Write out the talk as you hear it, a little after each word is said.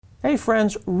Hey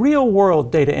friends,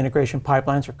 real-world data integration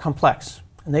pipelines are complex,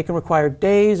 and they can require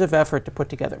days of effort to put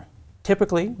together.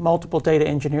 Typically, multiple data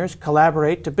engineers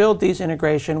collaborate to build these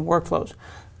integration workflows.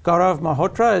 Gaurav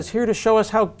Malhotra is here to show us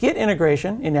how Git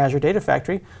integration in Azure Data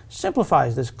Factory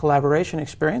simplifies this collaboration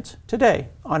experience today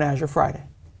on Azure Friday.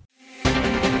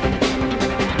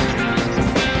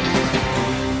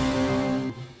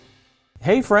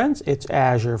 Hey friends, it's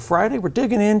Azure Friday. We're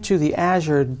digging into the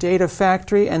Azure Data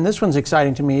Factory, and this one's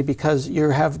exciting to me because you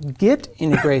have Git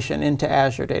integration into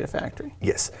Azure Data Factory.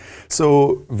 Yes.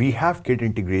 So we have Git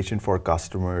integration for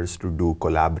customers to do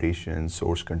collaboration,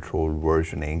 source control,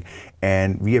 versioning,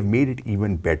 and we have made it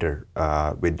even better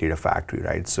with Data Factory,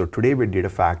 right? So today with Data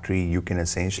Factory, you can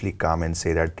essentially come and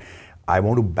say that I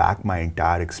want to back my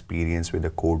entire experience with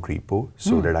a code repo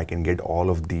so that I can get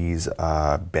all of these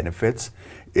benefits.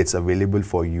 It's available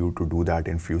for you to do that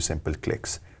in few simple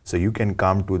clicks. So you can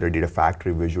come to the Data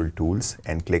Factory Visual Tools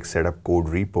and click Setup Code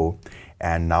Repo,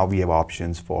 and now we have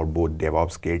options for both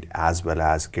DevOps Git as well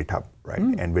as GitHub, right?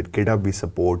 And with GitHub, we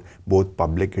support both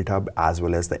public GitHub as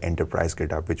well as the enterprise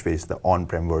GitHub, which is the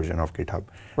on-prem version of GitHub,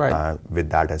 with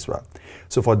that as well.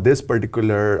 So for this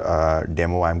particular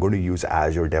demo, I'm going to use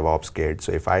Azure DevOps Git.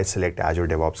 So if I select Azure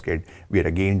DevOps Git, we are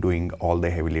again doing all the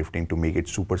heavy lifting to make it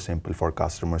super simple for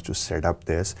customers to set up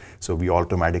this. So we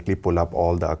automatically pull up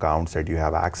all the accounts that you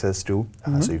have access to.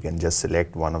 So you can just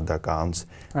select one of the accounts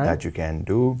that you can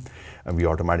do. We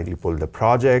automatically pull the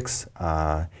projects.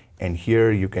 And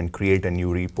here you can create a new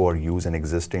repo or use an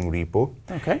existing repo.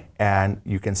 Okay. And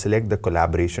you can select the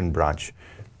collaboration branch.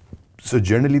 So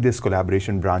generally this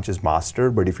collaboration branch is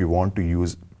master, but if you want to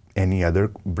use any other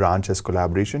branch as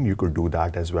collaboration, you could do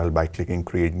that as well by clicking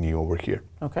create new over here.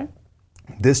 Okay.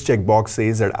 This checkbox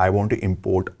says that I want to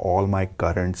import all my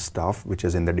current stuff, which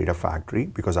is in the Data Factory,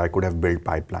 because I could have built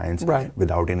pipelines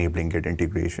without enabling Git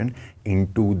integration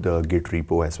into the Git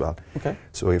repo as well. Okay.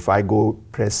 So if I go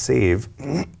press save,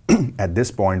 at this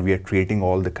point we are creating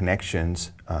all the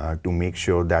connections to make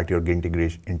sure that your Git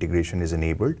integration is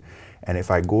enabled. And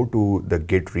if I go to the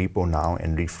Git repo now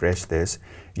and refresh this,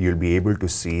 you'll be able to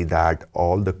see that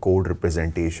all the code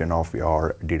representation of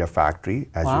your Data Factory,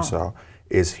 as you saw,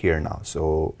 is here now.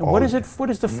 So what is it? What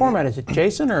is the format? Is it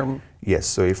JSON or? Yes.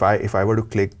 So if I were to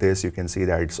click this, you can see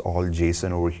that it's all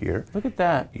JSON over here. Look at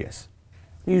that. Yes.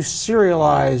 You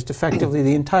serialized effectively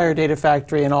the entire Data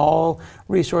Factory and all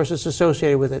resources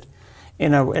associated with it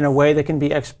in a way that can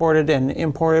be exported and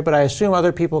imported. But I assume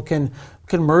other people can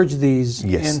merge these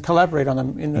and collaborate on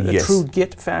them in a true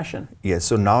Git fashion. Yes.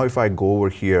 So now if I go over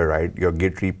here, right, your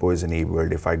Git repo is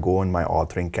enabled. If I go on my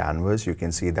authoring canvas, you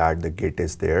can see that the Git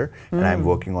is there, and I'm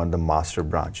working on the master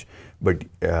branch. But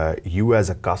you as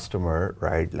a customer,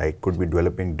 right, like could be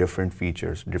developing different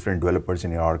features. Different developers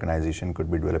in your organization could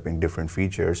be developing different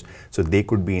features. So they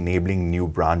could be enabling new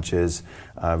branches,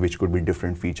 which could be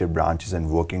different feature branches and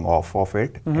working off of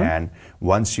it. And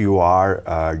once you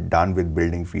are done with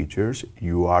building features,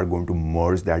 you are going to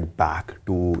merge that back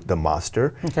to the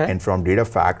master. And from Data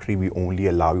Factory, we only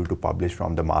allow you to publish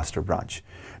from the master branch.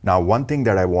 Now, one thing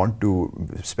that I want to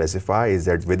specify is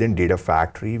that within Data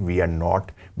Factory, we are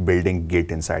not building Git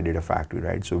inside Data Factory,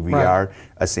 right? So we are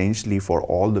essentially for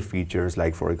all the features,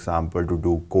 like for example, to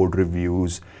do code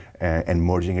reviews and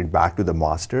merging it back to the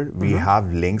master, we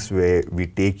have links where we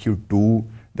take you to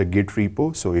the Git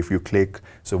repo. So if you click,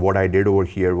 so what I did over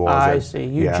here was I see.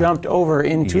 You jumped over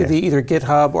into the either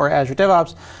GitHub or Azure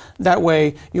DevOps. That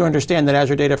way you understand that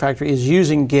Azure Data Factory is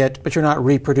using Git, but you're not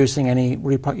reproducing any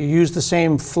repo. You use the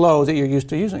same flow that you're used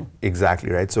to using.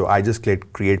 Exactly, right? So I just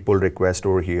clicked create pull request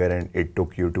over here and it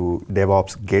took you to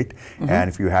DevOps Git. And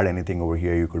if you had anything over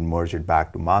here, you could merge it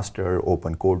back to master,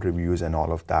 open code reviews and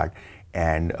all of that,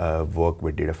 and work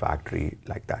with Data Factory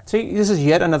like that. See, this is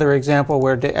yet another example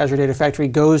where Azure Data Factory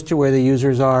goes to where the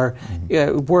users are,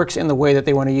 works in the way that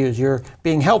they want to use. You're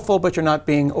being helpful, but you're not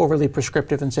being overly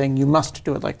prescriptive and saying you must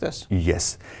do it like this.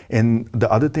 Yes, and the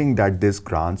other thing that this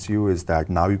grants you is that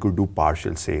now you could do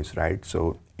partial saves, right?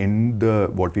 So in the,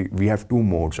 what we have two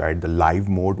modes, right? The live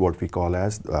mode, what we call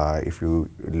as, if you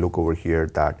look over here,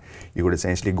 that you could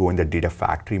essentially go in the Data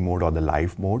Factory mode or the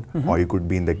live mode, or you could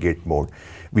be in the Git mode.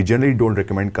 We generally don't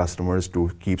recommend customers to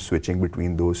keep switching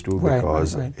between those two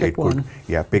because Pick one.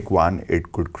 Pick one. It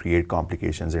could create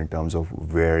complications in terms of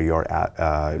where your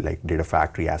like Data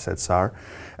Factory assets are.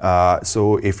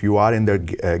 So if you are in the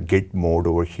Git mode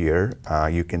over here,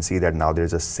 you can see that now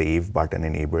there's a save button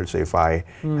enabled. So if I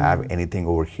have anything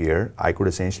over here, I could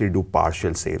essentially do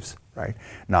partial saves, right?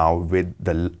 Now with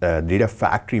the Data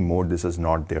Factory mode, this is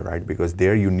not there, right? Because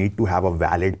there you need to have a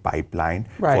valid pipeline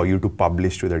for you to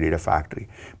publish to the Data Factory.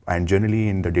 And generally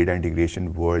in the data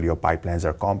integration world, your pipelines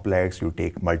are complex, you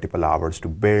take multiple hours to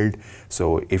build.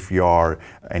 So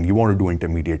and you want to do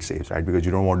intermediate saves, right? Because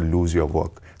you don't want to lose your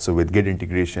work. So with Git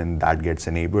integration, that gets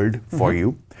enabled for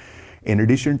you. In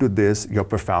addition to this, your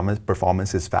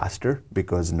performance is faster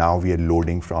because now we are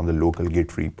loading from the local Git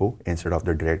repo instead of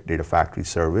the direct Data Factory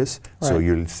service. So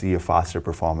you'll see a faster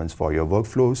performance for your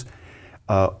workflows.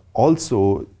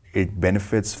 Also, it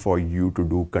benefits for you to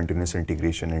do continuous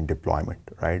integration and deployment,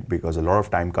 right? Because a lot of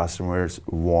time customers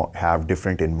have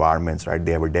different environments, right?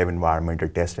 They have a dev environment, a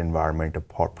test environment, a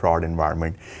prod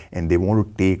environment, and they want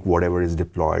to take whatever is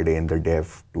deployed in the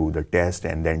dev to the test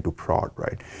and then to prod,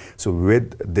 right? So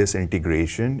with this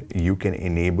integration, you can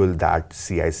enable that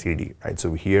CI/CD, right?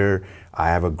 So here I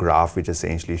have a graph which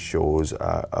essentially shows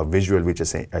a visual which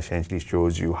essentially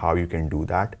shows you how you can do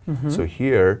that. So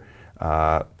here,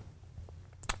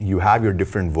 you have your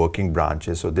different working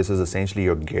branches. So this is essentially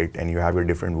your Git, and you have your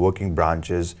different working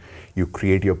branches. You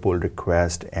create your pull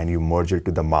request and you merge it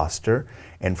to the master.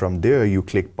 And from there, you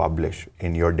click publish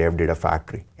in your dev Data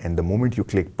Factory. And the moment you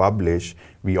click publish,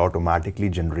 we automatically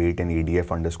generate an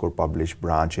ADF_publish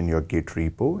branch in your Git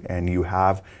repo. And you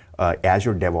have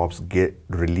Azure DevOps Git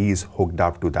release hooked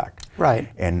up to that. Right.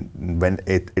 And when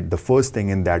the first thing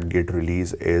in that Git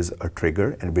release is a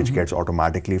trigger, and which gets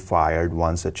automatically fired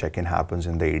once a check-in happens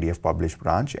in the ADF publish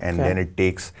branch, and then it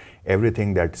takes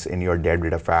everything that's in your dev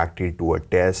Data Factory to a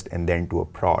test and then to a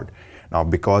prod. Now,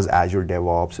 because Azure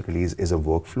DevOps release is a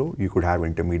workflow, you could have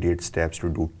intermediate steps to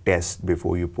do tests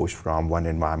before you push from one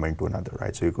environment to another,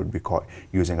 right? So you could be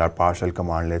using our partial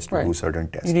commandlets to do certain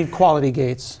tests. You need quality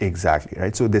gates. Exactly,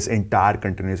 right? So this entire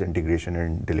continuous integration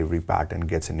and delivery pattern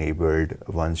gets enabled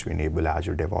once you enable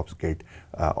Azure DevOps Git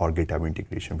or GitHub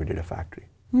integration with Data Factory.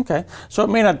 Okay, so it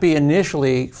may not be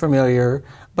initially familiar,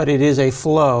 but it is a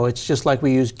flow. It's just like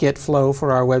we use Git flow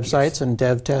for our websites and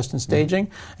dev, test, and staging.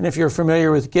 And if you're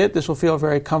familiar with Git, this will feel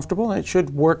very comfortable, and it should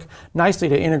work nicely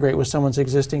to integrate with someone's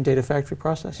existing Data Factory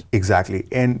process. Exactly,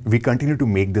 and we continue to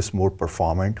make this more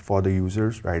performant for the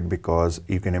users, right? Because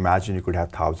you can imagine you could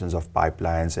have thousands of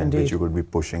pipelines in which you could be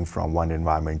pushing from one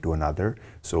environment to another.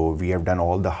 So we have done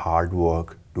all the hard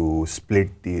work to split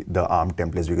the ARM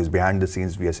templates, because behind the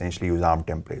scenes we essentially use ARM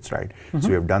templates, right? So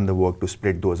we have done the work to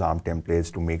split those ARM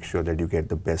templates to make sure that you get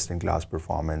the best-in-class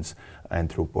performance and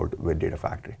throughput with Data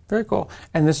Factory. Very cool.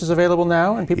 And this is available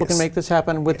now, and people can make this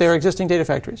happen with their existing Data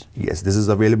Factories? Yes, this is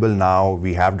available now.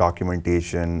 We have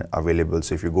documentation available.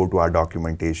 So if you go to our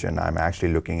documentation, I'm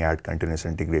actually looking at continuous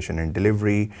integration and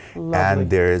delivery. Lovely. And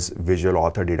there's visual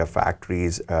author Data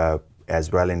Factories as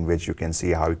well, in which you can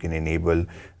see how you can enable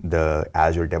the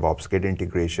Azure DevOps Git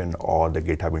integration or the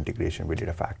GitHub integration with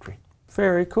Data Factory.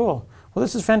 Very cool. Well,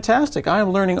 this is fantastic. I am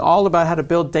learning all about how to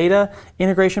build data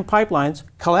integration pipelines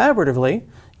collaboratively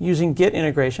using Git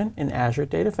integration in Azure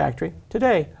Data Factory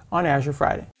today on Azure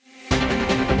Friday.